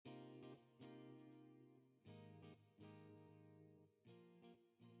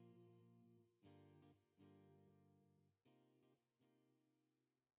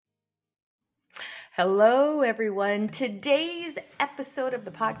Hello, everyone. Today's episode of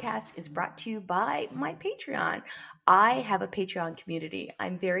the podcast is brought to you by my Patreon. I have a Patreon community.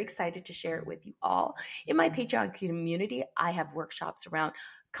 I'm very excited to share it with you all. In my Patreon community, I have workshops around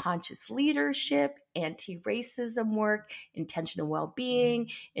conscious leadership, anti-racism work, intentional well-being,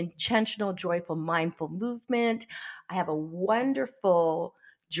 intentional, joyful, mindful movement. I have a wonderful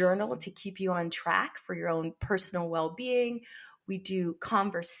journal to keep you on track for your own personal well-being. We do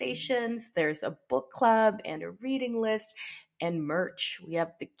conversations. There's a book club and a reading list and merch. We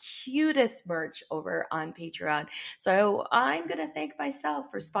have the cutest merch over on Patreon. So I'm going to thank myself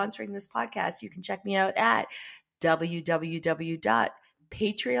for sponsoring this podcast. You can check me out at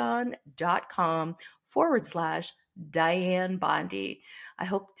www.patreon.com/Diane Bondi. I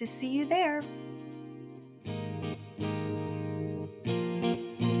hope to see you there.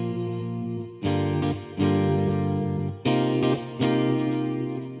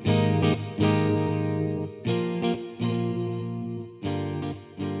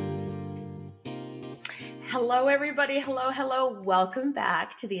 Hello, everybody. Hello. Welcome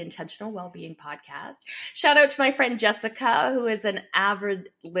back to the Intentional Wellbeing Podcast. Shout out to my friend Jessica, who is an avid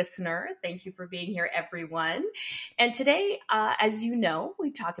listener. Thank you for being here, everyone. And today, as you know,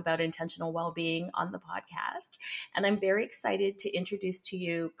 we talk about intentional well-being on the podcast. And I'm very excited to introduce to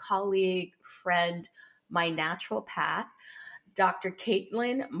you colleague, friend, my naturopath, Dr.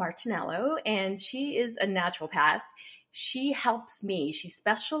 Caitlin Martinello, and she is a naturopath. She helps me. She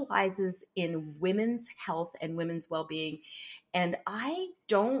specializes in women's health and women's well-being. And I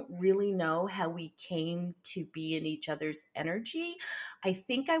don't really know how we came to be in each other's energy. I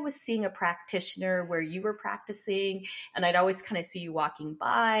think I was seeing a practitioner where you were practicing, and I'd always kind of see you walking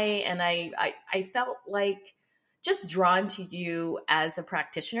by. And I felt like just drawn to you as a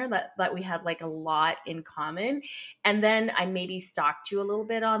practitioner, that we had like a lot in common. And then I maybe stalked you a little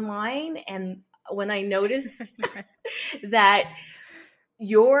bit online. And when I noticed that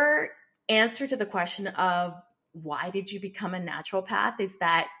your answer to the question of why did you become a naturopath is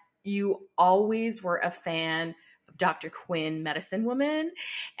that you always were a fan of Dr. Quinn, Medicine Woman.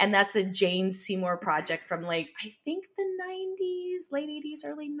 And that's a Jane Seymour project from I think the 90s, late 80s,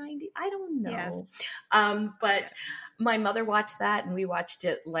 early 90s. I don't know. Yes. But my mother watched that and we watched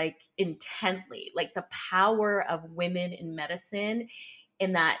it intently, the power of women in medicine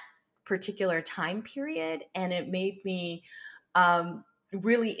in that particular time period. And it made me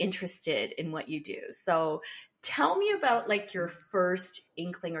really interested in what you do. So tell me about your first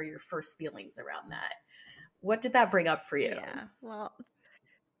inkling or your first feelings around that. What did that bring up for you? Yeah.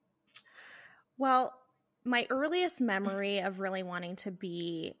 Well, my earliest memory of really wanting to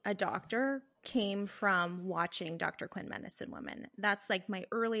be a doctor came from watching Dr. Quinn, Medicine Woman. That's my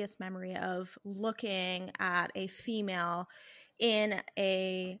earliest memory of looking at a female in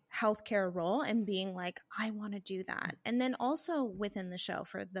a healthcare role and being I want to do that. And then also within the show,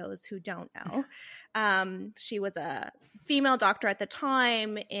 for those who don't know, she was a female doctor at the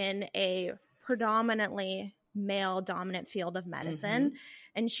time in a predominantly male dominant field of medicine.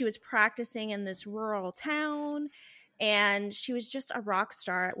 And she was practicing in this rural town. And she was just a rock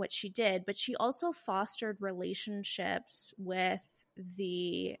star at what she did. But she also fostered relationships with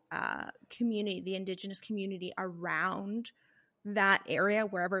the community, the Indigenous community around that area,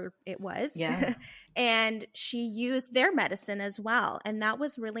 wherever it was. Yeah. And she used their medicine as well. And that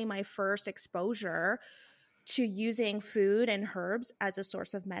was really my first exposure to using food and herbs as a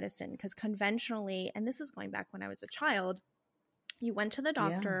source of medicine. Because conventionally, and this is going back when I was a child, you went to the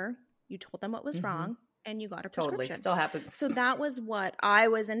doctor, you told them what was wrong, and you got a prescription. Totally, still happens. So that was what I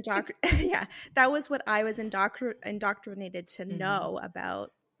was indoctrinated to know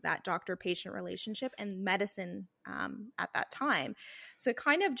about that doctor-patient relationship and medicine at that time. So it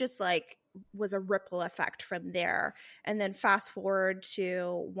kind of just was a ripple effect from there. And then fast forward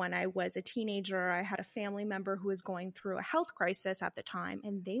to when I was a teenager, I had a family member who was going through a health crisis at the time,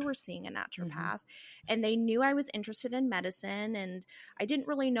 and they were seeing a naturopath, and they knew I was interested in medicine, and I didn't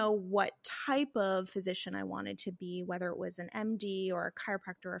really know what type of physician I wanted to be, whether it was an MD or a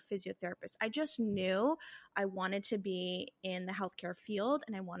chiropractor or a physiotherapist. I just knew I wanted to be in the healthcare field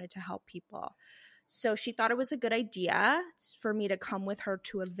and I wanted to help people. So she thought it was a good idea for me to come with her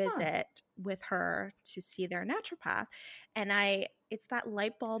to a visit with her to see their naturopath. And it's that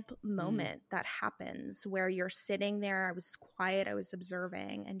light bulb moment that happens where you're sitting there. I was quiet. I was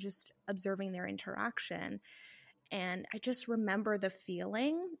observing and just observing their interaction. And I just remember the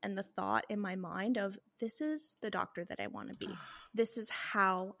feeling and the thought in my mind of, this is the doctor that I want to be. This is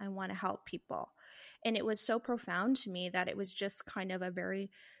how I want to help people. And it was so profound to me that it was just kind of a very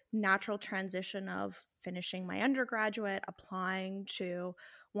natural transition of finishing my undergraduate, applying to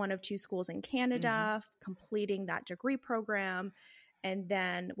one of two schools in Mm-hmm. Canada, completing that degree program, and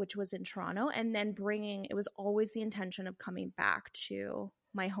then, which was in Toronto, and then it was always the intention of coming back to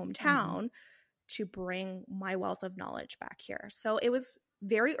my hometown to bring my wealth of knowledge back here. So it was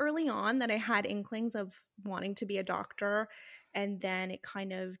very early on that I had inklings of wanting to be a doctor. And then it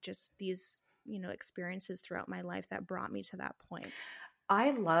kind of just these, experiences throughout my life that brought me to that point.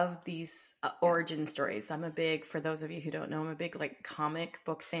 I love these origin stories. For those of you who don't know, I'm a big like comic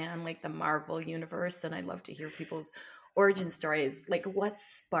book fan, like the Marvel universe. And I love to hear people's origin stories, like what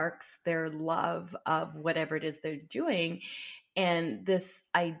sparks their love of whatever it is they're doing. And this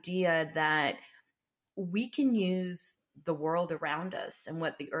idea that we can use the world around us and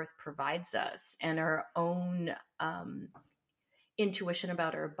what the earth provides us and our own intuition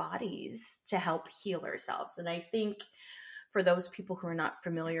about our bodies to help heal ourselves. And I think for those people who are not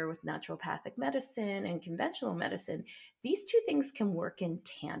familiar with naturopathic medicine and conventional medicine, these two things can work in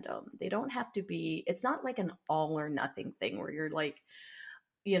tandem. They don't have to be, it's not like an all or nothing thing where you're like,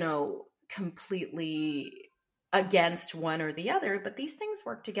 completely against one or the other, but these things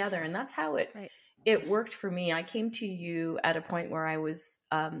work together. And that's how it worked for me. I came to you at a point where I was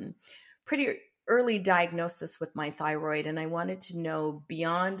pretty early diagnosis with my thyroid, and I wanted to know,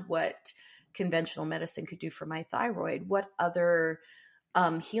 beyond what conventional medicine could do for my thyroid, what other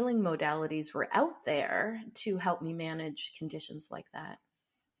healing modalities were out there to help me manage conditions like that.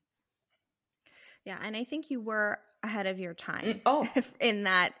 Yeah, and I think you were ahead of your time in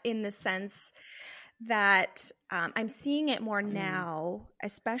the sense that I'm seeing it more now,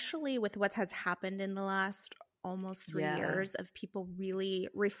 especially with what has happened in the last almost 3 years of people really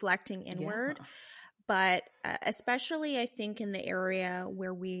reflecting inward. Yeah. But especially I think in the area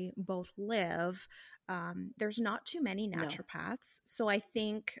where we both live, there's not too many naturopaths. No. So I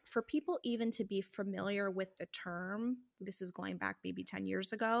think for people even to be familiar with the term, this is going back maybe 10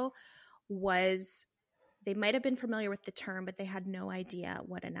 years ago, they might have been familiar with the term, but they had no idea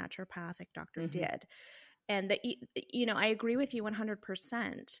what a naturopathic doctor did. And I agree with you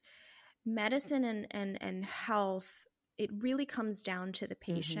 100%. Medicine and health, it really comes down to the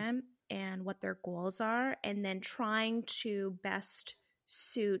patient and what their goals are, and then trying to best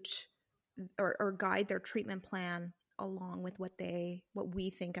suit or guide their treatment plan along with what we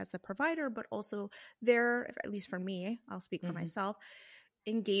think as the provider, but also at least for me, I'll speak for myself,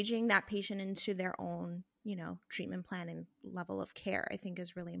 engaging that patient into their own, treatment plan and level of care, I think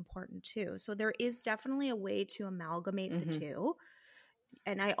is really important too. So there is definitely a way to amalgamate the two.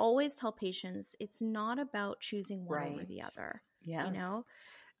 And I always tell patients, it's not about choosing one over the other. Yes.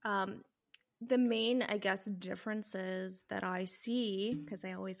 The main, I guess, differences that I see, because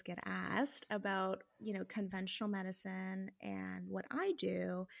I always get asked about, conventional medicine and what I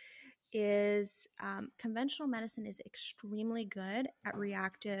do, is conventional medicine is extremely good at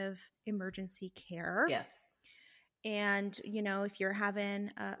reactive emergency care. Yes. And, if you're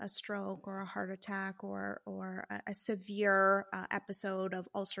having a stroke or a heart attack or a severe episode of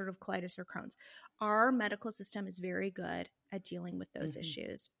ulcerative colitis or Crohn's, our medical system is very good at dealing with those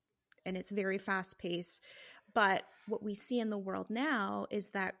issues. And it's very fast paced. But what we see in the world now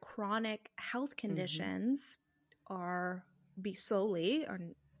is that chronic health conditions slowly or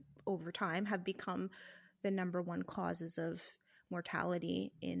over time have become the number one causes of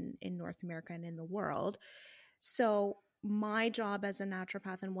mortality in North America and in the world. So my job as a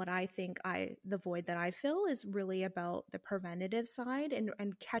naturopath and what I think the void that I fill is really about the preventative side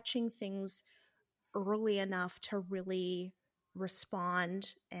and catching things early enough to really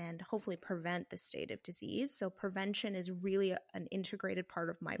respond and hopefully prevent the state of disease. So prevention is really an integrated part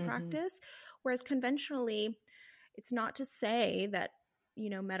of my practice. Whereas conventionally, it's not to say that,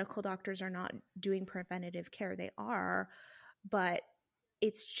 medical doctors are not doing preventative care. They are, but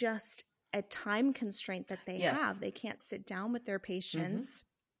it's just a time constraint that they have. They can't sit down with their patients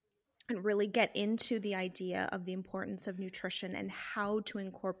and really get into the idea of the importance of nutrition and how to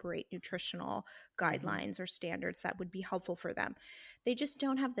incorporate nutritional guidelines or standards that would be helpful for them. They just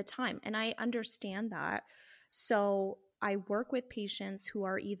don't have the time. And I understand that. So I work with patients who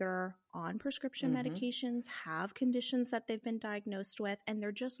are either on prescription medications, have conditions that they've been diagnosed with, and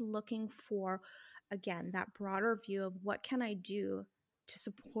they're just looking for, again, that broader view of what can I do to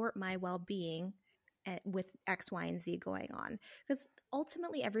support my well-being with X, Y, and Z going on. Because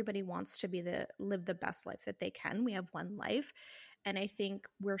ultimately everybody wants to live the best life that they can. We have one life. And I think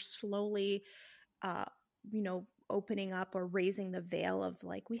we're slowly, opening up or raising the veil of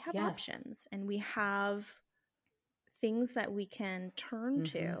we have options and we have things that we can turn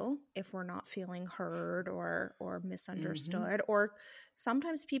to if we're not feeling heard or misunderstood. Or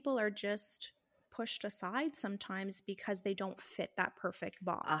sometimes people are just pushed aside sometimes because they don't fit that perfect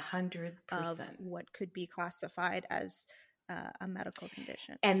box 100%. of what could be classified as a medical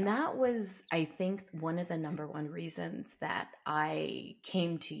condition. And that was, I think, one of the number one reasons that I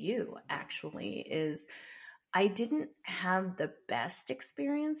came to you, actually, is I didn't have the best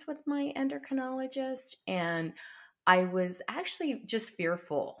experience with my endocrinologist. And I was actually just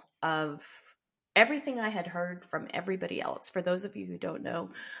fearful of everything I had heard from everybody else. For those of you who don't know,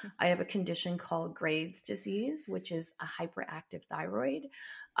 I have a condition called Graves' disease, which is a hyperactive thyroid.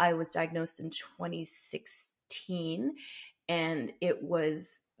 I was diagnosed in 2016. And it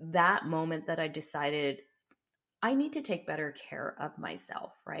was that moment that I decided I need to take better care of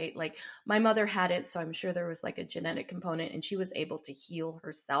myself, right? Like my mother had it, so I'm sure there was like a genetic component, and she was able to heal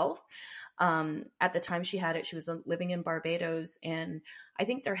herself. At the time she had it, she was living in Barbados, and I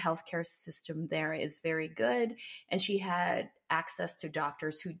think their healthcare system there is very good. And she had access to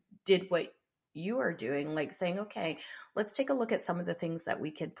doctors who did what you are doing, like saying, okay, let's take a look at some of the things that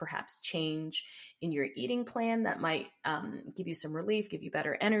we could perhaps change in your eating plan that might give you some relief, give you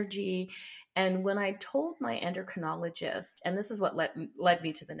better energy. And when I told my endocrinologist, and this is what led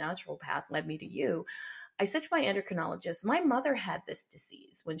me to the natural path, led me to you, I said to my endocrinologist, my mother had this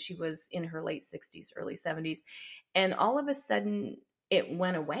disease when she was in her late 60s, early 70s. And all of a sudden it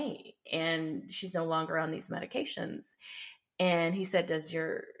went away and she's no longer on these medications. And he said, does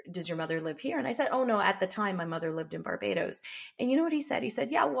your mother live here? And I said, oh no, at the time my mother lived in Barbados. And you know what he said? He said,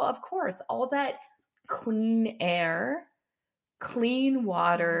 yeah, well, of course, all that clean air, clean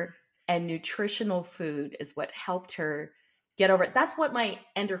water, and nutritional food is what helped her get over it. That's what my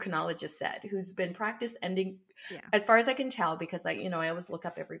endocrinologist said, who's been practiced ending, as far as I can tell, because I always look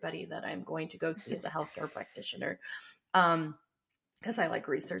up everybody that I'm going to go see as a healthcare practitioner. Because I like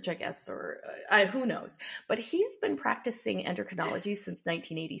research, I guess, or who knows. But he's been practicing endocrinology since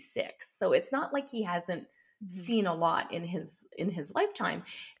 1986. So it's not like he hasn't seen a lot in his lifetime.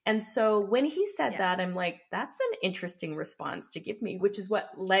 And so when he said that, I'm like, that's an interesting response to give me, which is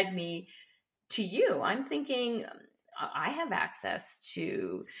what led me to you. I'm thinking I have access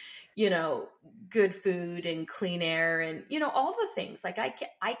to, good food and clean air and, all the things. Like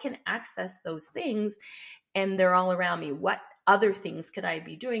I can access those things and they're all around me. What other things could I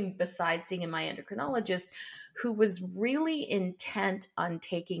be doing besides seeing my endocrinologist, who was really intent on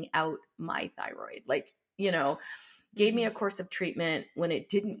taking out my thyroid? Like, gave me a course of treatment. When it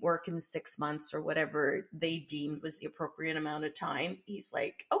didn't work in 6 months or whatever they deemed was the appropriate amount of time, he's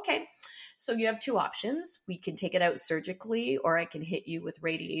like, okay, so you have two options. We can take it out surgically, or I can hit you with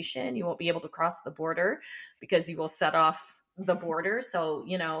radiation. You won't be able to cross the border because you will set off the border. So,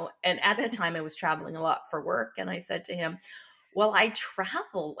 and at the time I was traveling a lot for work. And I said to him, well, I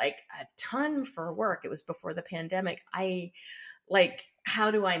travel like a ton for work. It was before the pandemic.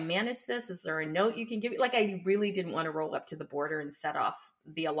 How do I manage this? Is there a note you can give me? Like, I really didn't want to roll up to the border and set off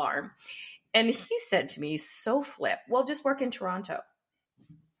the alarm. And he said to me, so flip, well, just work in Toronto.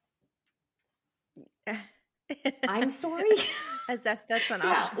 I'm sorry. As if that's an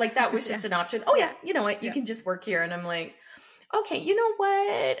option. Like that was just an option. Oh yeah. You know what? You can just work here. And I'm like, okay, you know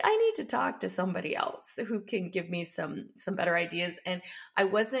what? I need to talk to somebody else who can give me some better ideas. And I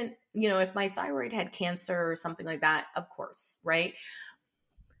wasn't, if my thyroid had cancer or something like that, of course, right?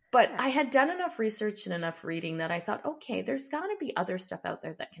 But I had done enough research and enough reading that I thought, okay, there's got to be other stuff out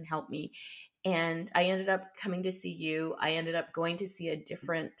there that can help me. And I ended up coming to see you. I ended up going to see a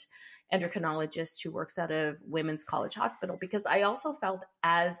different endocrinologist who works out of Women's College Hospital, because I also felt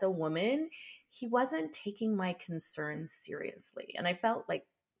as a woman, he wasn't taking my concerns seriously. And I felt like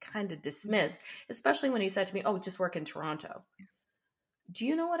kind of dismissed, especially when he said to me, oh, just work in Toronto. Do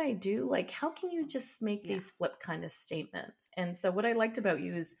you know what I do? Like, how can you just make these flip kind of statements? And so what I liked about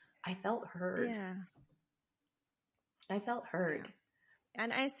you is I felt heard. Yeah. I felt heard. Yeah.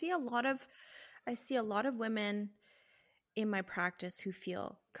 And I see a lot of women in my practice who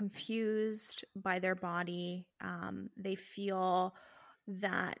feel confused by their body. They feel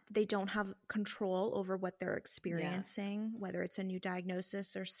that they don't have control over what they're experiencing, whether it's a new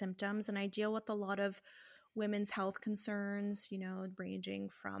diagnosis or symptoms. And I deal with a lot of women's health concerns, ranging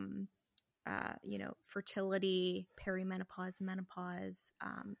from, fertility, perimenopause, menopause,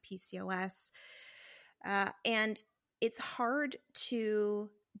 PCOS. And it's hard to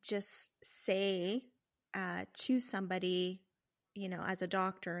just say to somebody, as a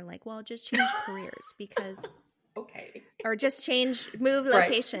doctor, like, well, just change careers because okay, or just move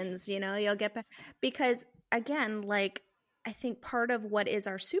locations, you'll get back. Because again, like, I think part of what is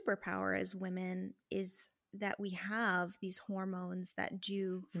our superpower as women is that we have these hormones that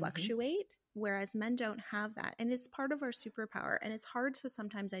do fluctuate, whereas men don't have that. And it's part of our superpower. And it's hard to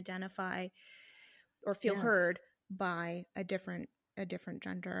sometimes identify, or feel Yes. heard by a different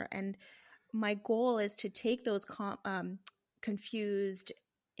gender. And my goal is to take those confused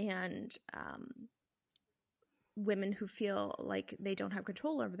and women who feel like they don't have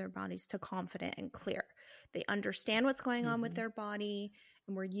control over their bodies to confident and clear. They understand what's going on with their body,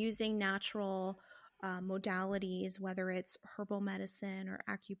 and we're using natural modalities, whether it's herbal medicine or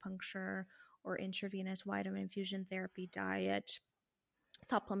acupuncture or intravenous vitamin infusion therapy, diet,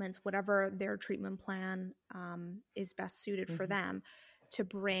 supplements, whatever their treatment plan is best suited for them, to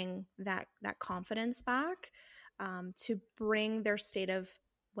bring that confidence back, to bring their state of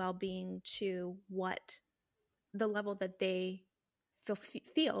well-being to what the level that they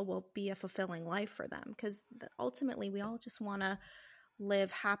feel will be a fulfilling life for them. Because ultimately, we all just want to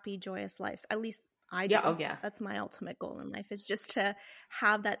live happy, joyous lives. At least I do. Yeah. Oh, yeah. That's my ultimate goal in life, is just to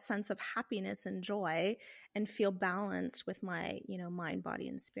have that sense of happiness and joy and feel balanced with my, mind, body,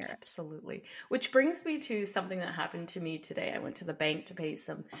 and spirit. Absolutely. Which brings me to something that happened to me today. I went to the bank to pay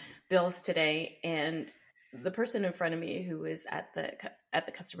some bills today, and the person in front of me who was at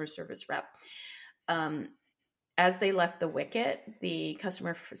the customer service rep, as they left the wicket, the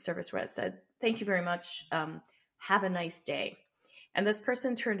customer service rep said, "Thank you very much. Have a nice day." And this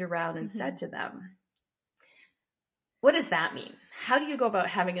person turned around and said to them, "What does that mean? How do you go about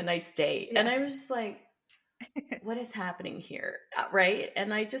having a nice day?" Yeah. And I was just like, what is happening here? Right.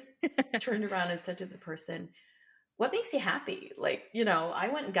 And I just turned around and said to the person, "What makes you happy?" Like, I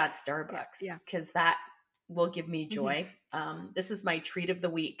went and got Starbucks because that will give me joy. This is my treat of the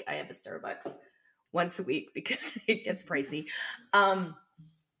week. I have a Starbucks once a week because it gets pricey.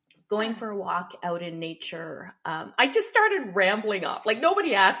 Going for a walk out in nature. I just started rambling off. Like,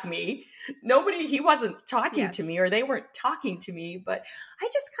 nobody asked me. He wasn't talking to me, or they weren't talking to me, but I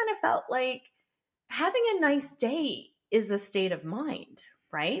just kind of felt like having a nice day is a state of mind,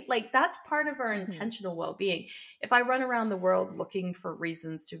 right? Like, that's part of our intentional well-being. If I run around the world looking for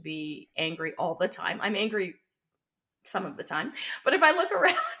reasons to be angry all the time, I'm angry some of the time, but if I look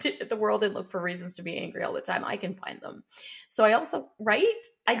around at the world and look for reasons to be angry all the time, I can find them. So I also, right?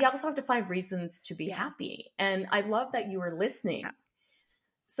 I also have to find reasons to be happy. And I love that you were listening.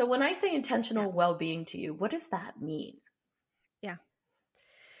 So when I say intentional well-being to you, what does that mean? Yeah.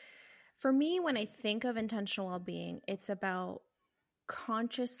 For me, when I think of intentional well-being, it's about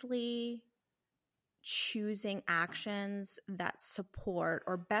consciously choosing actions that support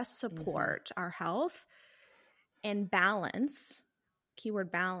or best support our health and balance,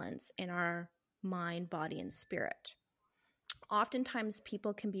 keyword balance, in our mind, body, and spirit. Oftentimes,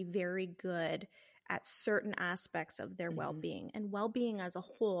 people can be very good at certain aspects of their well-being, and well-being as a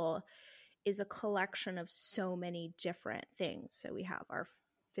whole is a collection of so many different things. So we have our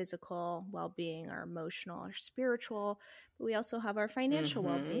physical well-being, our emotional, our spiritual, but we also have our financial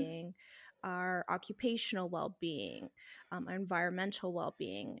well-being, our occupational well-being, our environmental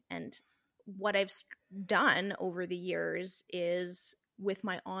well-being. And what I've done over the years is, with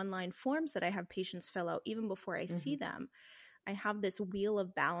my online forms that I have patients fill out even before I see them, I have this wheel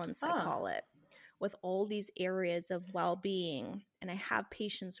of balance, I call it, with all these areas of well-being. And I have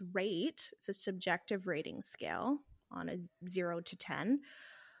patients rate, it's a subjective rating scale on a 0 to 10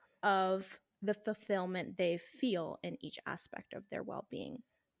 of the fulfillment they feel in each aspect of their well-being.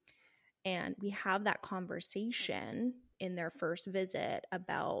 And we have that conversation in their first visit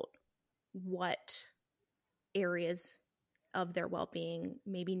about what areas of their well-being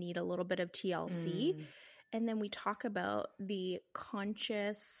maybe need a little bit of TLC. And then we talk about the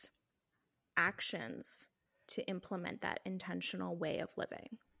conscious actions to implement that intentional way of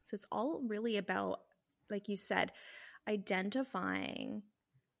living. So it's all really about, like you said, identifying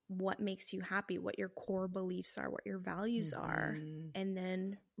what makes you happy, what your core beliefs are, what your values are, and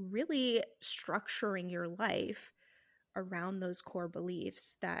then really structuring your life around those core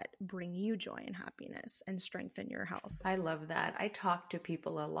beliefs that bring you joy and happiness and strengthen your health. I love that. I talk to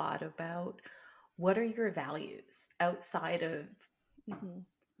people a lot about, what are your values outside of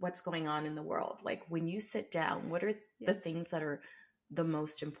what's going on in the world? Like, when you sit down, what are the things that are the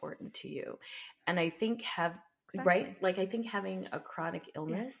most important to you? And I think right? Like, I think having a chronic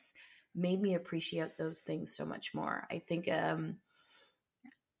illness made me appreciate those things so much more. I think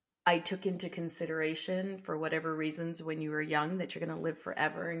I took into consideration, for whatever reasons, when you were young, that you're going to live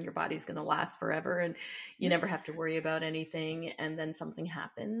forever and your body's going to last forever and you never have to worry about anything. And then something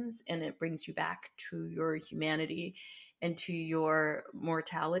happens and it brings you back to your humanity and to your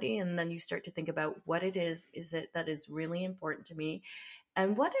mortality. And then you start to think about, what it is it that is really important to me?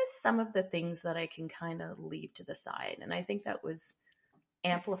 And what is some of the things that I can kind of leave to the side? And I think that was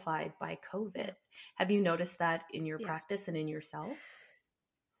amplified by COVID. Have you noticed that in your practice and in yourself?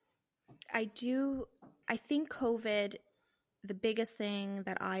 I think COVID, the biggest thing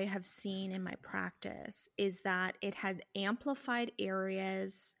that I have seen in my practice is that it had amplified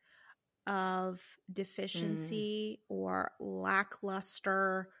areas of deficiency or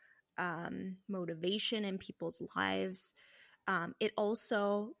lackluster motivation in people's lives. It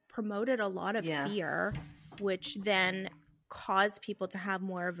also promoted a lot of fear, which then caused people to have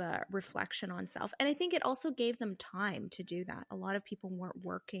more of a reflection on self. And I think it also gave them time to do that. A lot of people weren't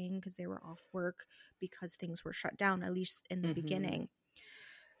working because they were off work because things were shut down, at least in the beginning.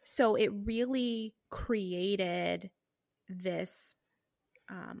 So it really created this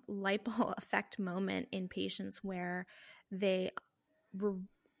lipo effect moment in patients where they were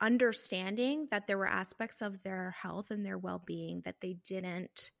understanding that there were aspects of their health and their well-being that they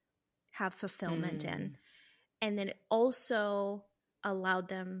didn't have fulfillment in. And then it also allowed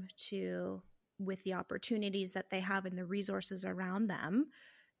them to, with the opportunities that they have and the resources around them,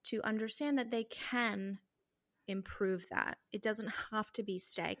 to understand that they can improve that. It doesn't have to be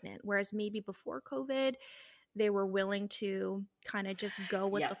stagnant. Whereas maybe before COVID, they were willing to kind of just go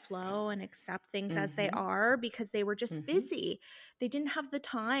with the flow and accept things as they are because they were just busy. They didn't have the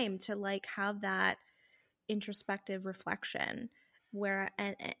time to like have that introspective reflection.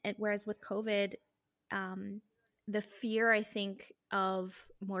 Whereas with COVID, the fear, I think, of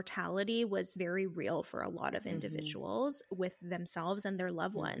mortality was very real for a lot of individuals with themselves and their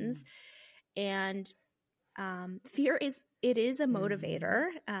loved ones. And fear is a motivator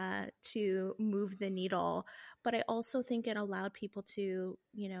to move the needle, but I also think it allowed people to,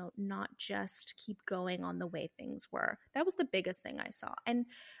 you know, not just keep going on the way things were. That was the biggest thing I saw. And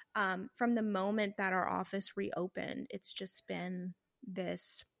from the moment that our office reopened, it's just been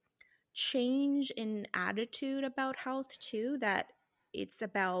this change in attitude about health too, that it's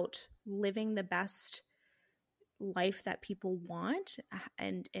about living the best life that people want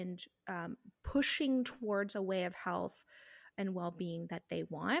and pushing towards a way of health and well-being that they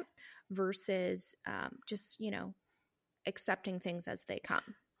want versus just, you know, accepting things as they come,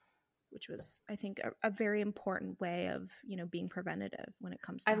 which was, I think, a very important way of, you know, being preventative when it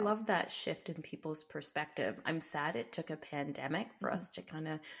comes to health. Love that shift in people's perspective. I'm sad it took a pandemic for us to kind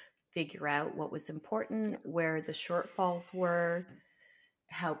of figure out what was important, where the shortfalls were,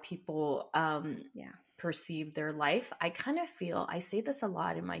 how people perceive their life. I kind of feel, I say this a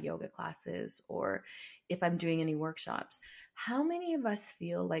lot in my yoga classes or if I'm doing any workshops, how many of us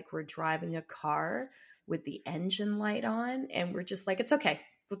feel like we're driving a car with the engine light on and we're just like, it's okay,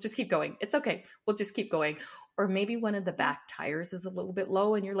 we'll just keep going. It's okay, we'll just keep going. Or maybe one of the back tires is a little bit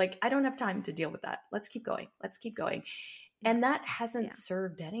low and you're like, I don't have time to deal with that. Let's keep going. Let's keep going. And that hasn't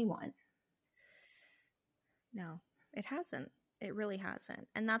served anyone. No, it hasn't. It really hasn't.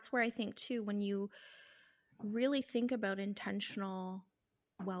 And that's where I think too, when you really think about intentional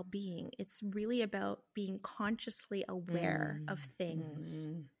well-being, it's really about being consciously aware of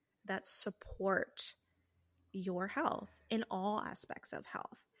things that support your health in all aspects of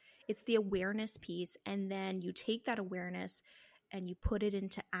health. It's the awareness piece, and then you take that awareness and you put it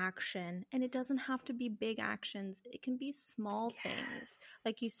into action. And it doesn't have to be big actions. It can be small things.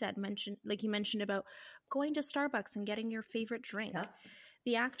 Like you said, like you mentioned about going to Starbucks and getting your favorite drink.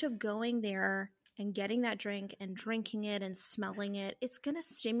 The act of going there and getting that drink and drinking it and smelling it, it's going to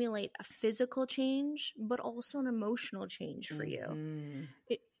stimulate a physical change, but also an emotional change for you.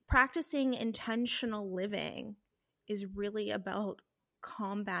 Practicing intentional living is really about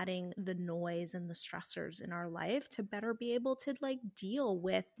combating the noise and the stressors in our life to better be able to like deal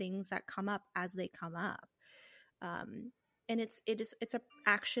with things that come up as they come up. And it's a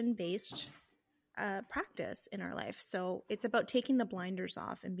action-based practice in our life. So it's about taking the blinders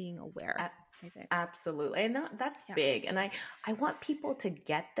off and being aware, I think. Absolutely. And that's big. And I want people to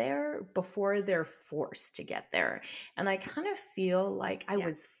get there before they're forced to get there. And I kind of feel like I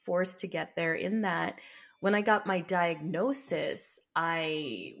was forced to get there in that when I got my diagnosis,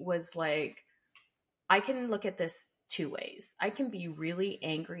 I was like, I can look at this two ways. I can be really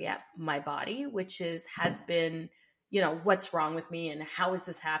angry at my body, which has been, you know, what's wrong with me and how is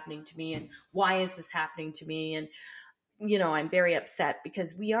this happening to me and why is this happening to me? And, you know, I'm very upset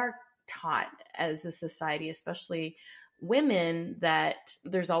because we are taught as a society, especially women, that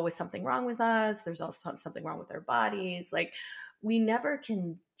there's always something wrong with us. There's also something wrong with our bodies. Like we never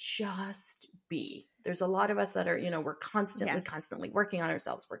can just be. There's a lot of us that are, you know, we're constantly working on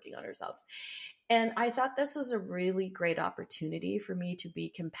ourselves. And I thought this was a really great opportunity for me to be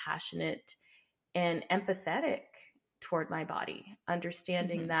compassionate and empathetic toward my body,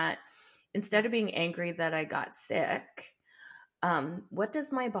 understanding that instead of being angry that I got sick, what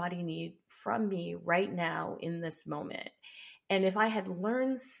does my body need from me right now in this moment? And if I had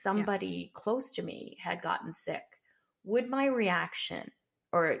learned somebody close to me had gotten sick, would my reaction,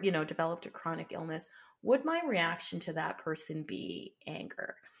 or, developed a chronic illness, would my reaction to that person be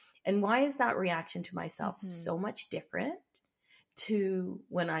anger? And why is that reaction to myself so much different to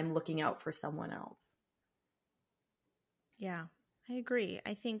when I'm looking out for someone else? Yeah, I agree.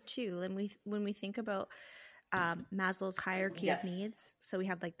 I think too, when we think about Maslow's hierarchy of needs, so we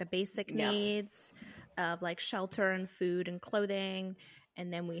have like the basic needs of like shelter and food and clothing,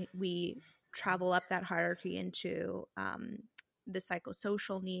 and then we travel up that hierarchy into the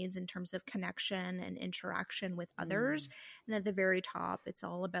psychosocial needs in terms of connection and interaction with others. And at the very top, it's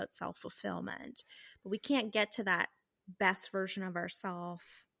all about self-fulfillment. But we can't get to that best version of ourselves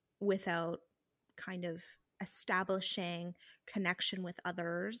without kind of establishing connection with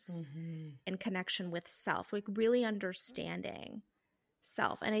others and connection with self, like really understanding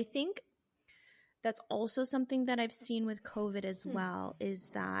self. And I think that's also something that I've seen with COVID as well,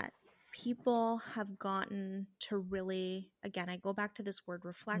 is that people have gotten to really, again, I go back to this word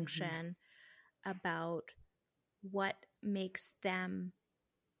reflection about what makes them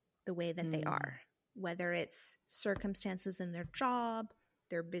the way that they are, whether it's circumstances in their job,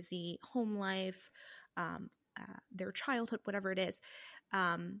 their busy home life, their childhood, whatever it is.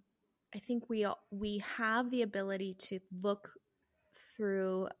 I think we have the ability to look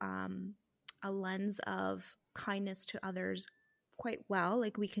through a lens of kindness to others quite well.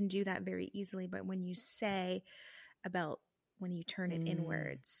 Like we can do that very easily. But when you say about when you turn it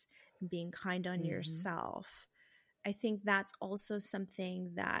inwards and being kind on yourself, I think that's also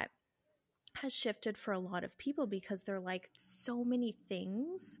something that has shifted for a lot of people, because they're like, so many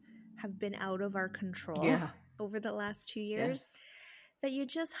things have been out of our control over the last 2 years that you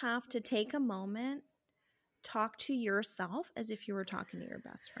just have to take a moment, talk to yourself as if you were talking to your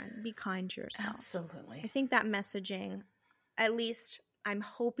best friend. Be kind to yourself. Absolutely. I think that messaging, at least I'm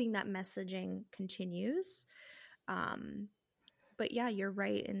hoping that messaging continues. But yeah, you're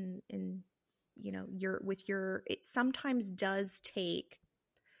right. In it sometimes does take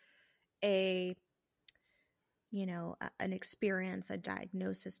an experience, a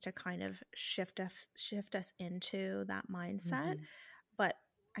diagnosis to kind of shift us into that mindset. But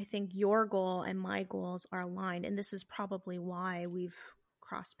I think your goal and my goals are aligned, and this is probably why we've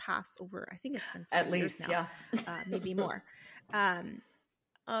crossed paths over, I think it's been 4 at years least now, maybe more,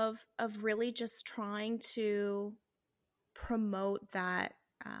 of really just trying to promote that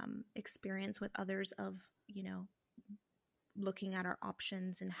experience with others of looking at our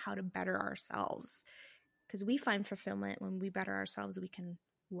options and how to better ourselves, because we find fulfillment when we better ourselves. We can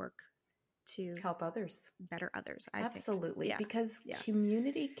work to help others, better others. Absolutely. Think. Because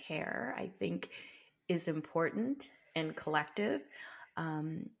community care, I think, is important and collective.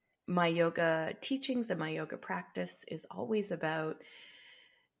 My yoga teachings and my yoga practice is always about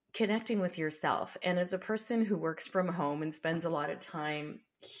connecting with yourself. And as a person who works from home and spends a lot of time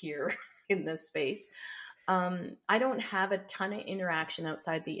here in this space, I don't have a ton of interaction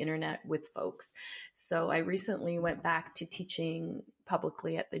outside the internet with folks. So I recently went back to teaching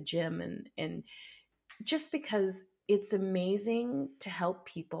publicly at the gym, and just because it's amazing to help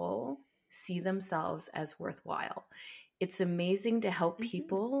people see themselves as worthwhile. It's amazing to help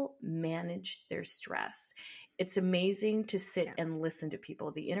people manage their stress. It's amazing to sit and listen to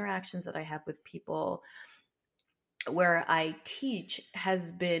people. The interactions that I have with people where I teach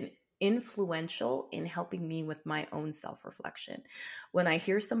has been influential in helping me with my own self-reflection. When I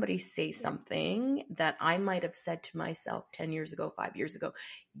hear somebody say something that I might have said to myself 10 years ago, 5 years ago,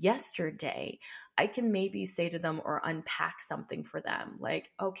 yesterday, I can maybe say to them or unpack something for them.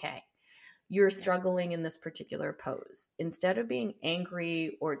 Like, okay, you're struggling in this particular pose. Instead of being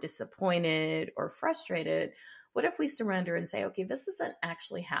angry or disappointed or frustrated, what if we surrender and say, okay, this isn't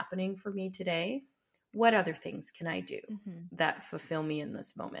actually happening for me today. What other things can I do that fulfill me in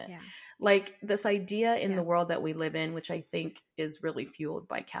this moment? Like this idea in the world that we live in, which I think is really fueled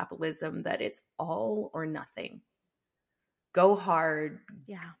by capitalism, that it's all or nothing. Go hard,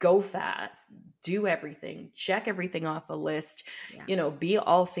 go fast, do everything, check everything off a list, be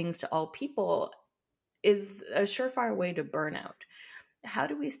all things to all people, is a surefire way to burnout. How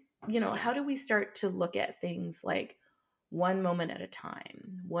do we start to look at things like one moment at a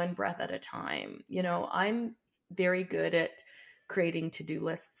time, one breath at a time? I'm very good at creating to-do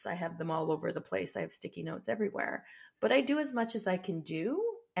lists. I have them all over the place. I have sticky notes everywhere, but I do as much as I can do.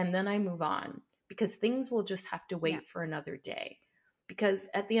 And then I move on, because things will just have to wait for another day. Because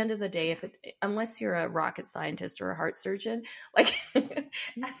at the end of the day, unless you're a rocket scientist or a heart surgeon, like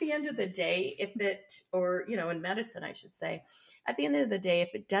at the end of the day, or in medicine, I should say, at the end of the day, if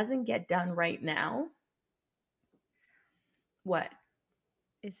it doesn't get done right now, What?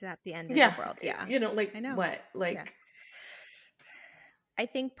 Is that the end of the world? Yeah. Like, I know. what? Like, yeah. I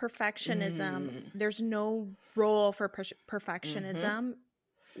think perfectionism, there's no role for perfectionism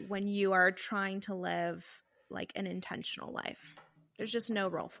when you are trying to live like an intentional life. There's just no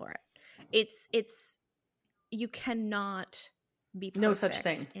role for it. It's you cannot be perfect no such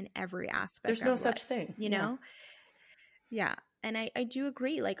thing in every aspect There's of no life, such thing. you know? Yeah. And I do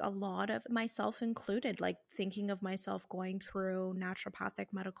agree, like a lot of myself included, like thinking of myself going through naturopathic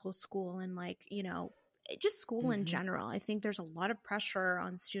medical school and like, just school in general. I think there's a lot of pressure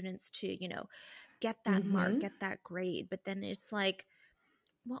on students to, get that mark, get that grade. But then it's like,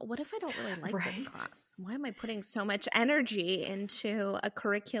 well, what if I don't really like this class? Why am I putting so much energy into a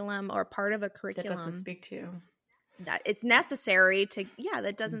curriculum or part of a curriculum that doesn't speak to you? That it's necessary to,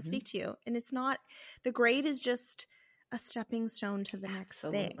 that doesn't speak to you. And it's not, the grade is just a stepping stone to the next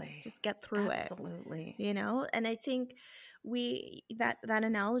thing. Just get through it. And I think that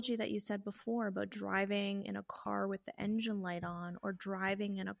analogy that you said before about driving in a car with the engine light on, or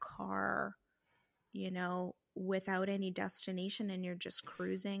driving in a car, without any destination and you're just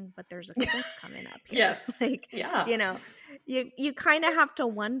cruising, but there's a cliff coming up here. You kind of have to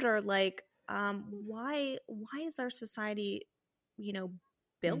wonder, like, why is our society,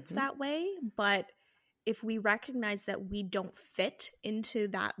 built that way? But if we recognize that we don't fit into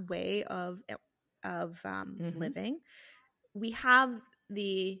that way of living, we have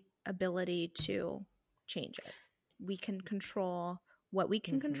the ability to change it. We can control what we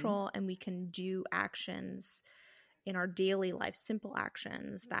can control, and we can do actions in our daily life, simple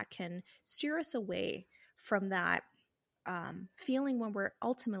actions that can steer us away from that feeling when we're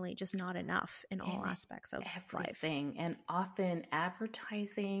ultimately just not enough in all aspects of everything. life. And often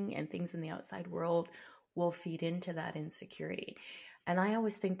advertising and things in the outside world will feed into that insecurity. And I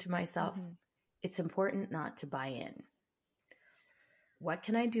always think to myself, it's important not to buy in. What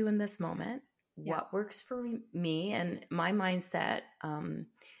can I do in this moment? What works for me? And my mindset,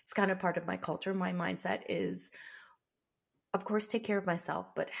 it's kind of part of my culture. My mindset is, of course, take care of myself,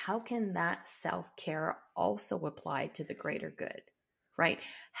 but how can that self-care also apply to the greater good, right?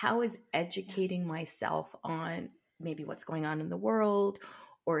 How is educating myself on maybe what's going on in the world,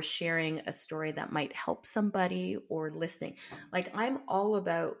 or sharing a story that might help somebody, or listening? Like, I'm all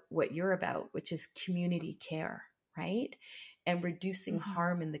about what you're about, which is community care, right? And reducing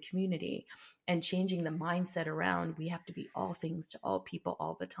harm in the community, and changing the mindset around we have to be all things to all people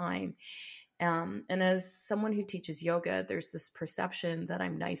all the time. And as someone who teaches yoga, there's this perception that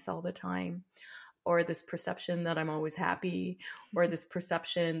I'm nice all the time, or this perception that I'm always happy, or this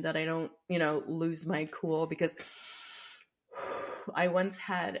perception that I don't, lose my cool. Because I once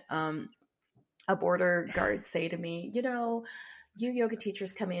had a border guard say to me, you yoga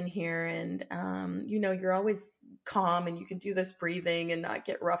teachers come in here and, you're always calm and you can do this breathing and not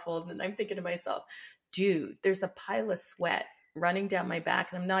get ruffled. And I'm thinking to myself, dude, there's a pile of sweat running down my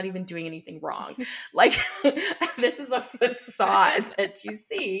back and I'm not even doing anything wrong. Like, this is a facade that you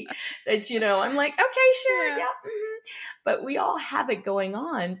see that, I'm like, okay, sure. Yeah. But we all have it going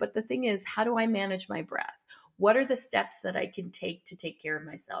on. But the thing is, how do I manage my breath? What are the steps that I can take to take care of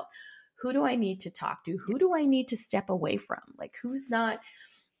myself? Who do I need to talk to? Who do I need to step away from? Like, who's not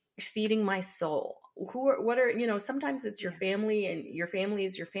feeding my soul? Sometimes it's your family, and your family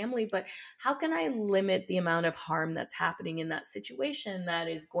is your family, but how can I limit the amount of harm that's happening in that situation that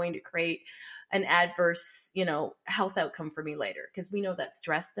is going to create an adverse, health outcome for me later? Because we know that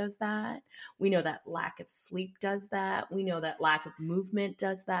stress does that. We know that lack of sleep does that. We know that lack of movement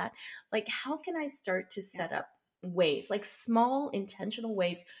does that. Like, how can I start to set up ways, like small intentional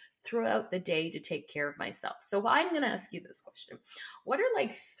ways throughout the day to take care of myself? So I'm going to ask you this question. What are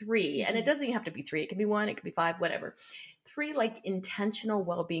like 3, and it doesn't even have to be 3, it can be 1, it could be 5, whatever. 3 like intentional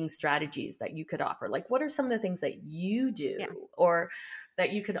well-being strategies that you could offer. Like, what are some of the things that you do or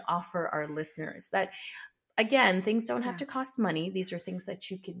that you could offer our listeners that, again, things don't have to cost money. These are things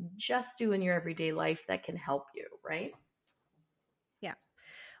that you can just do in your everyday life that can help you, right? Yeah.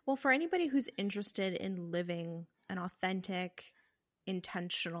 Well, for anybody who's interested in living an authentic,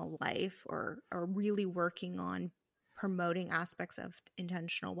 intentional life, or really working on promoting aspects of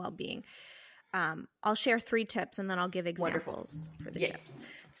intentional well-being, I'll share 3 tips and then I'll give examples for the tips.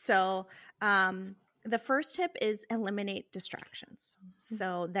 So the first tip is eliminate distractions.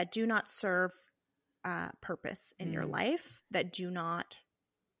 So that do not serve purpose in your life, that do not,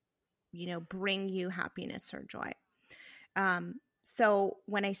 bring you happiness or joy. So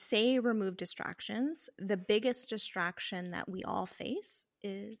when I say remove distractions, the biggest distraction that we all face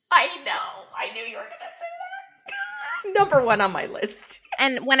is... I know. I knew you were going to say that. Number one on my list.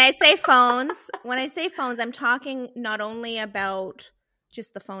 And when I say phones, I'm talking not only about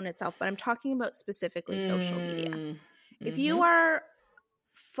just the phone itself, but I'm talking about specifically social media. If you are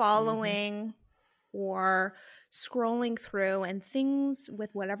following or scrolling through and things with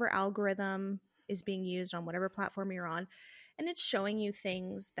whatever algorithm is being used on whatever platform you're on, and it's showing you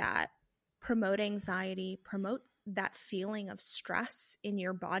things that promote anxiety, promote that feeling of stress in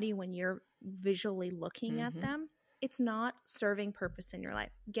your body when you're visually looking at them, it's not serving purpose in your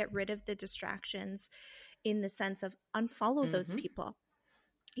life. Get rid of the distractions in the sense of unfollow those people.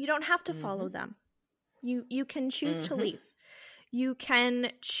 You don't have to follow them. You can choose to leave. You can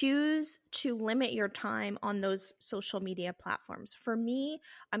choose to limit your time on those social media platforms. For me,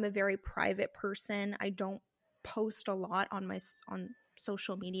 I'm a very private person. I don't post a lot on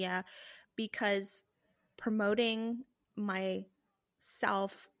social media because promoting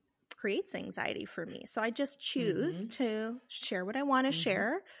myself creates anxiety for me. So I just choose to share what I want to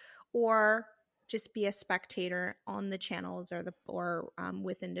share, or just be a spectator on the channels or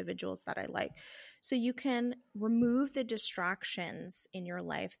with individuals that I like. So you can remove the distractions in your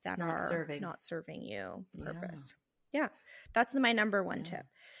life that are not serving you purpose. Yeah. That's my number one tip.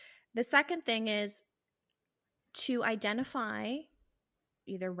 The second thing is to identify,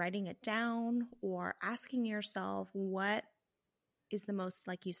 either writing it down or asking yourself, what is the most,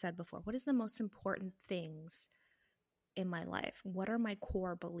 like you said before, what is the most important things in my life? What are my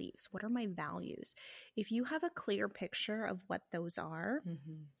core beliefs? What are my values? If you have a clear picture of what those are,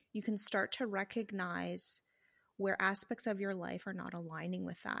 you can start to recognize where aspects of your life are not aligning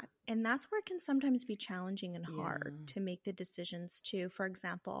with that. And that's where it can sometimes be challenging and hard to make the decisions to, for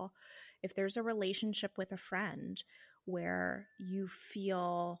example, if there's a relationship with a friend where you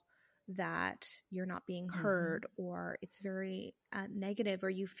feel that you're not being heard, or it's very negative, or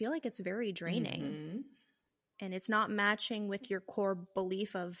you feel like it's very draining, and it's not matching with your core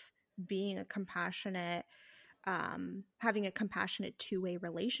belief of being a compassionate, having a compassionate two-way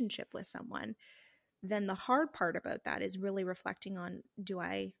relationship with someone, then the hard part about that is really reflecting on, do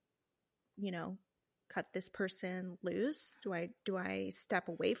I, cut this person loose? Do I step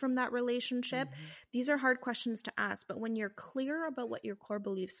away from that relationship? These are hard questions to ask, but when you're clear about what your core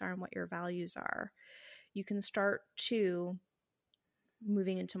beliefs are and what your values are, you can start to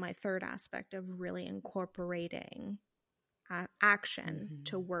moving into my third aspect of really incorporating action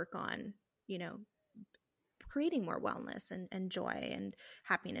to work on, creating more wellness and joy and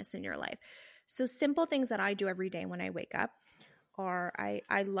happiness in your life. So simple things that I do every day when I wake up are,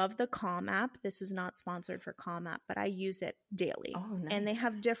 I love the Calm app. This is not sponsored for Calm app, but I use it daily. Oh, nice. And they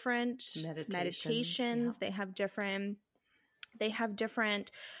have different meditations. They have different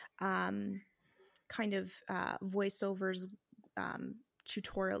kind of voiceovers,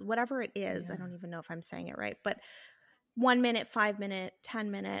 tutorial, whatever it is. I don't even know if I'm saying it right, but 1 minute, 5 minute,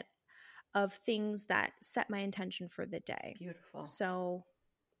 10 minute of things that set my intention for the day. Beautiful. So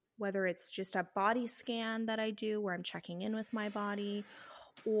whether it's just a body scan that I do where I'm checking in with my body,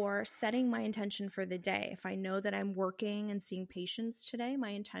 or setting my intention for the day. If I know that I'm working and seeing patients today, my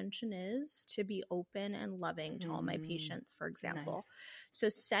intention is to be open and loving to all my patients, for example. Nice. So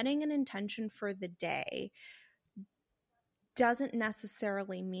setting an intention for the day doesn't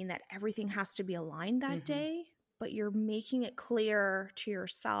necessarily mean that everything has to be aligned that day, but you're making it clear to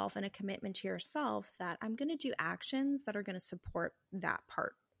yourself and a commitment to yourself that I'm going to do actions that are going to support that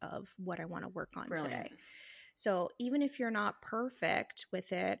part of what I want to work on today. So even if you're not perfect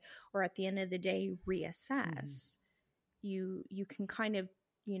with it, or at the end of the day you reassess, you can kind of,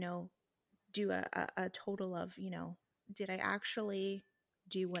 do a total of, did I actually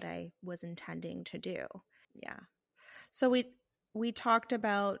do what I was intending to do? Yeah. So we talked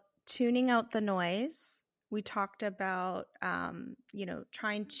about tuning out the noise. We talked about,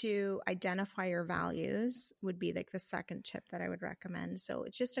 trying to identify your values would be like the second tip that I would recommend. So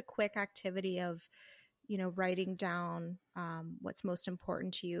it's just a quick activity of, writing down what's most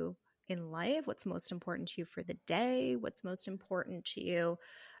important to you in life, what's most important to you for the day, what's most important to you,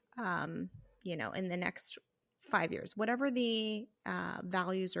 in the next 5 years. Whatever the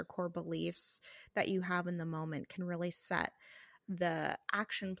values or core beliefs that you have in the moment can really set the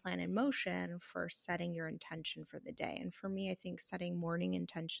action plan in motion for setting your intention for the day. And for me, I think setting morning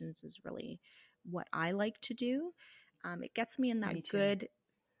intentions is really what I like to do. It gets me in that good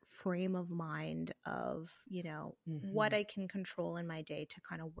frame of mind of, what I can control in my day to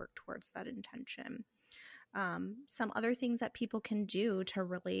kind of work towards that intention. Some other things that people can do to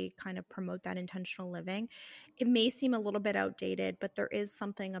really kind of promote that intentional living. It may seem a little bit outdated, but there is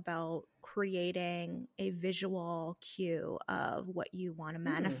something about creating a visual cue of what you want to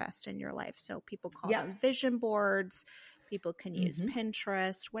manifest in your life. So people call them vision boards. People can use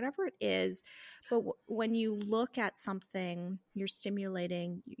Pinterest, whatever it is. But when you look at something, you're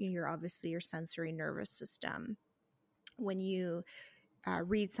stimulating obviously your sensory nervous system. When you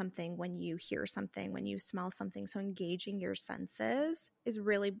read something, when you hear something, when you smell something. So engaging your senses is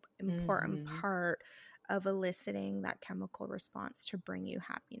really important part of eliciting that chemical response to bring you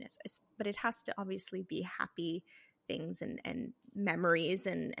happiness. But it has to obviously be happy things and memories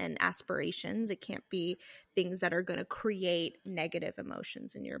and aspirations. It can't be things that are going to create negative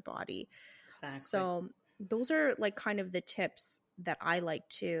emotions in your body. Exactly. So those are like kind of the tips that I like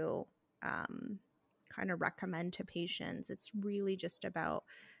to kind of recommend to patients. It's really just about,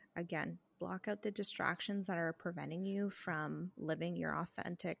 again, block out the distractions that are preventing you from living your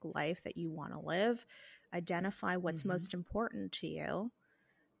authentic life that you want to live, identify what's most important to you,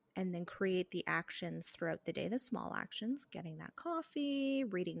 and then create the actions throughout the day, the small actions, getting that coffee,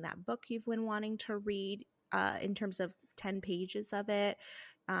 reading that book you've been wanting to read in terms of 10 pages of it.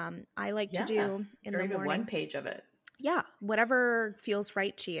 I like to do in the morning. 1 page of it. Yeah, whatever feels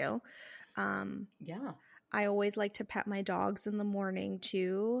right to you. I always like to pet my dogs in the morning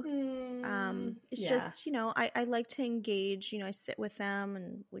too. It's just, I like to engage, I sit with them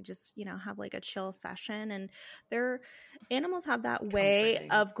and we just, have like a chill session, and animals have that way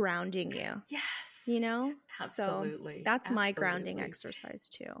of grounding you. Yes. Absolutely. So that's my grounding exercise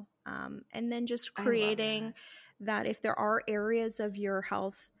too. And then just creating that if there are areas of your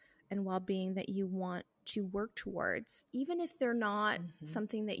health and well-being that you want to work towards, even if they're not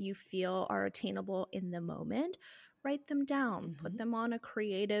something that you feel are attainable in the moment, write them down, put them on a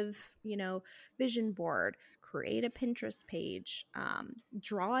creative, vision board, create a Pinterest page,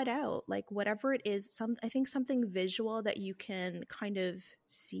 draw it out, like whatever it is. I think something visual that you can kind of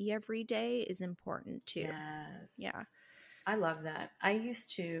see every day is important too. Yes. Yeah. I love that. I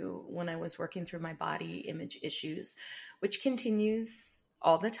used to, when I was working through my body image issues, which continues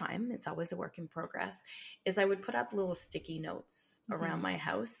all the time, it's always a work in progress, is I would put up little sticky notes around my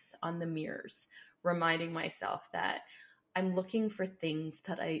house on the mirrors, reminding myself that I'm looking for things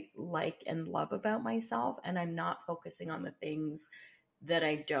that I like and love about myself, and I'm not focusing on the things that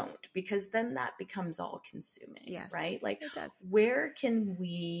I don't, because then that becomes all consuming, right? Like, it does. Where can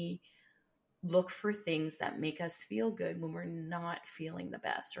we look for things that make us feel good when we're not feeling the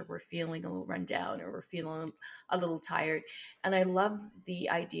best, or we're feeling a little run down, or we're feeling a little tired? And I love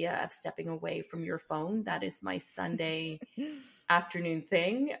the idea of stepping away from your phone. That is my Sunday afternoon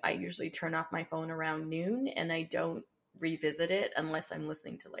thing. I usually turn off my phone around noon, and I don't revisit it unless I'm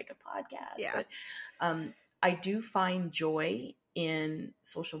listening to like a podcast. But I do find joy in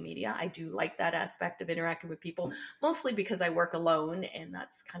social media. I do like that aspect of interacting with people, mostly because I work alone and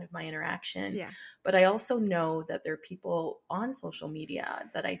that's kind of my interaction. Yeah. But I also know that there are people on social media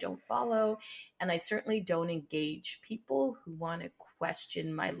that I don't follow, and I certainly don't engage people who want to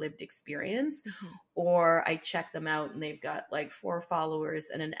question my lived experience, or I check them out and they've got like 4 followers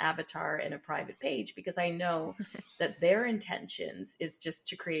and an avatar and a private page, because I know that their intentions is just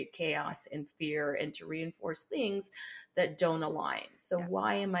to create chaos and fear and to reinforce things that don't align. So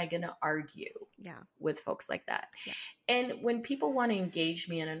why am I going to argue with folks like that? And when people want to engage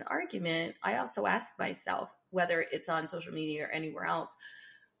me in an argument, I also ask myself, whether it's on social media or anywhere else,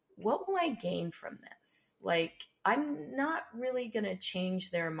 what will I gain from this? Like, I'm not really going to change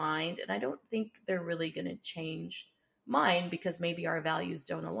their mind, and I don't think they're really going to change mine, because maybe our values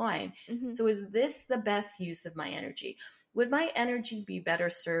don't align. So is this the best use of my energy? Would my energy be better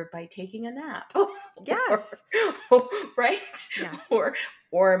served by taking a nap? Yes. Right? Yeah.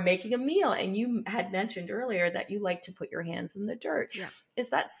 Or making a meal. And you had mentioned earlier that you like to put your hands in the dirt. Yeah. Is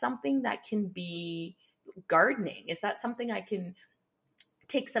that something that can be gardening? Is that something I can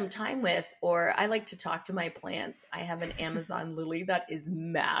take some time with? Or I like to talk to my plants. I have an Amazon lily that is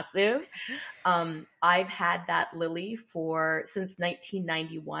massive. I've had that lily since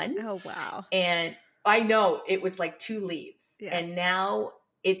 1991. Oh, wow. And I know it was like 2 leaves, and now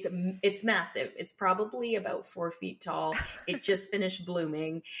it's massive. It's probably about 4 feet tall. It just finished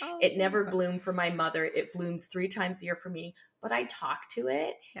blooming. It never bloomed for my mother. It blooms 3 times a year for me, but I talk to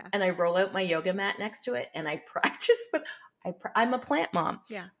it and I roll out my yoga mat next to it and I practice with, I'm a plant mom.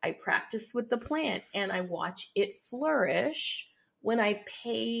 Yeah. I practice with the plant and I watch it flourish when I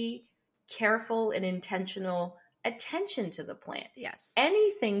pay careful and intentional attention to the plant. Yes.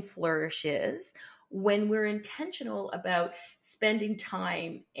 Anything flourishes when we're intentional about spending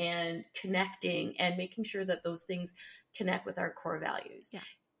time and connecting and making sure that those things connect with our core values. Yeah.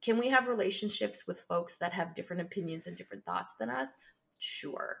 Can we have relationships with folks that have different opinions and different thoughts than us?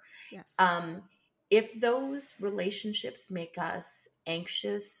 Sure. Yes. If those relationships make us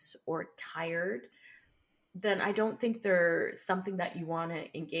anxious or tired, then I don't think they're something that you want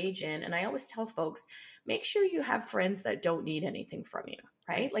to engage in. And I always tell folks, make sure you have friends that don't need anything from you,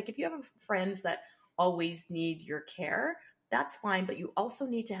 right? Like if you have friends that always need your care, that's fine. But you also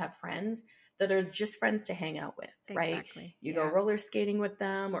need to have friends that are just friends to hang out with, right? Exactly. You go roller skating with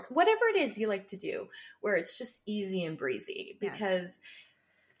them or whatever it is you like to do, where it's just easy and breezy, because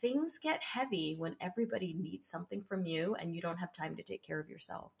things get heavy when everybody needs something from you and you don't have time to take care of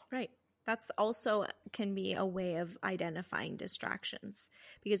yourself. Right. That's also can be a way of identifying distractions,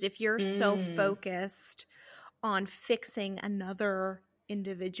 because if you're so focused on fixing another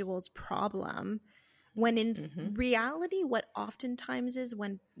individual's problem, when in reality, what oftentimes is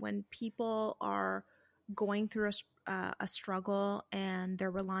when people are going through a struggle and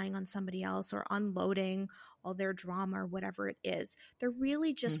they're relying on somebody else or unloading all their drama or whatever it is, they're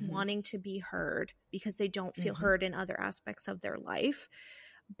really just wanting to be heard because they don't feel heard in other aspects of their life.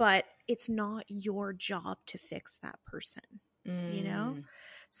 But it's not your job to fix that person, you know?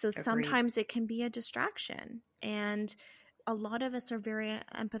 So sometimes it can be a distraction. And a lot of us are very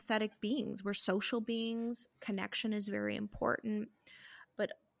empathetic beings. We're social beings. Connection is very important.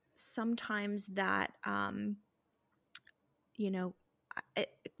 But sometimes that,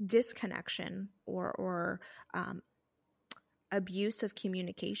 disconnection or abuse of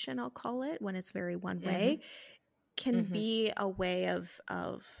communication, I'll call it, when it's very one way, can be a way of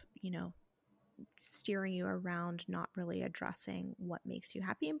steering you around, not really addressing what makes you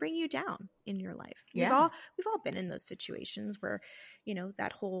happy and bring you down in your life. We've all been in those situations where,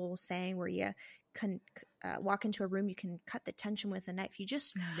 that whole saying where you can walk into a room, you can cut the tension with a knife. You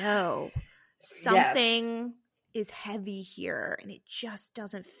just know something is heavy here and it just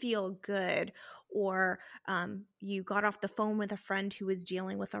doesn't feel good. Or you got off the phone with a friend who was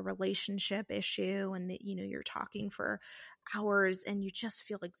dealing with a relationship issue and that, you're talking for hours and you just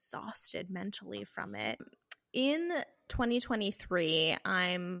feel exhausted mentally from it. In 2023,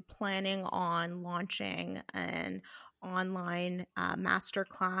 I'm planning on launching an online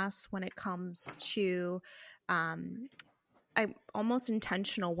masterclass when it comes to almost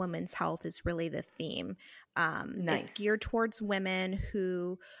intentional women's health is really the theme. It's geared towards women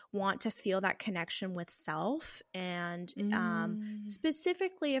who want to feel that connection with self, and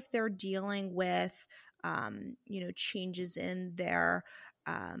specifically if they're dealing with changes in their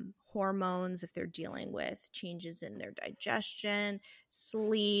hormones, if they're dealing with changes in their digestion,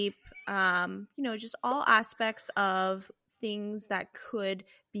 sleep, just all aspects of things that could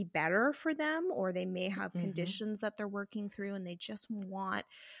be better for them, or they may have conditions that they're working through and they just want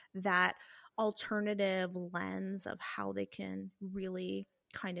that alternative lens of how they can really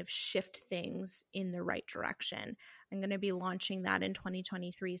kind of shift things in the right direction. I'm going to be launching that in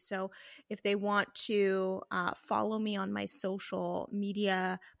 2023. So if they want to follow me on my social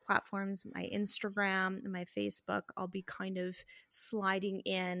media platforms, my Instagram and my Facebook, I'll be kind of sliding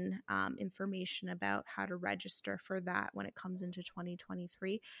in information about how to register for that when it comes into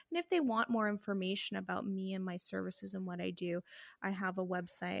 2023. And if they want more information about me and my services and what I do, I have a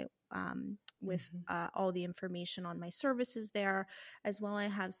website with all the information on my services there, as well. I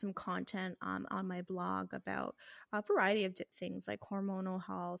have some content on my blog about a variety of things like hormonal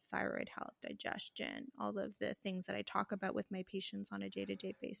health, thyroid health, digestion, all of the things that I talk about with my patients on a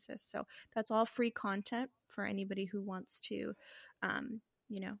day-to-day basis. So that's all free content for anybody who wants to,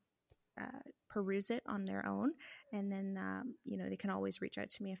 peruse it on their own. And then, they can always reach out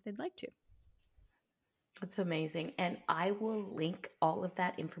to me if they'd like to. That's amazing. And I will link all of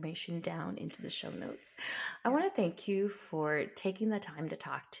that information down into the show notes. I want to thank you for taking the time to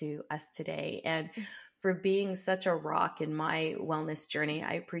talk to us today and for being such a rock in my wellness journey.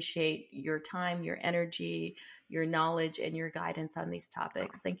 I appreciate your time, your energy, your knowledge, and your guidance on these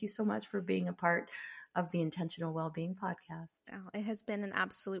topics. Thank you so much for being a part of the Intentional Wellbeing Podcast. Oh, it has been an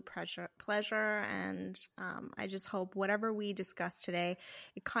absolute pleasure. And I just hope whatever we discuss today,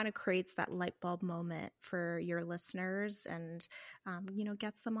 it kind of creates that light bulb moment for your listeners and,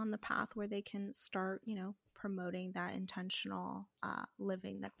 gets them on the path where they can start, promoting that intentional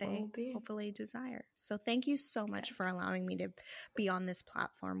living that they hopefully desire. So thank you so much for allowing me to be on this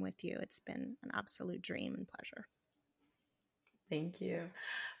platform with you. It's been an absolute dream and pleasure. Thank you.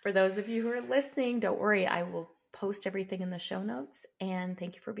 For those of you who are listening, don't worry, I will post everything in the show notes. And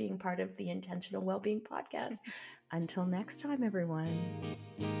thank you for being part of the Intentional Wellbeing Podcast. Until next time, everyone.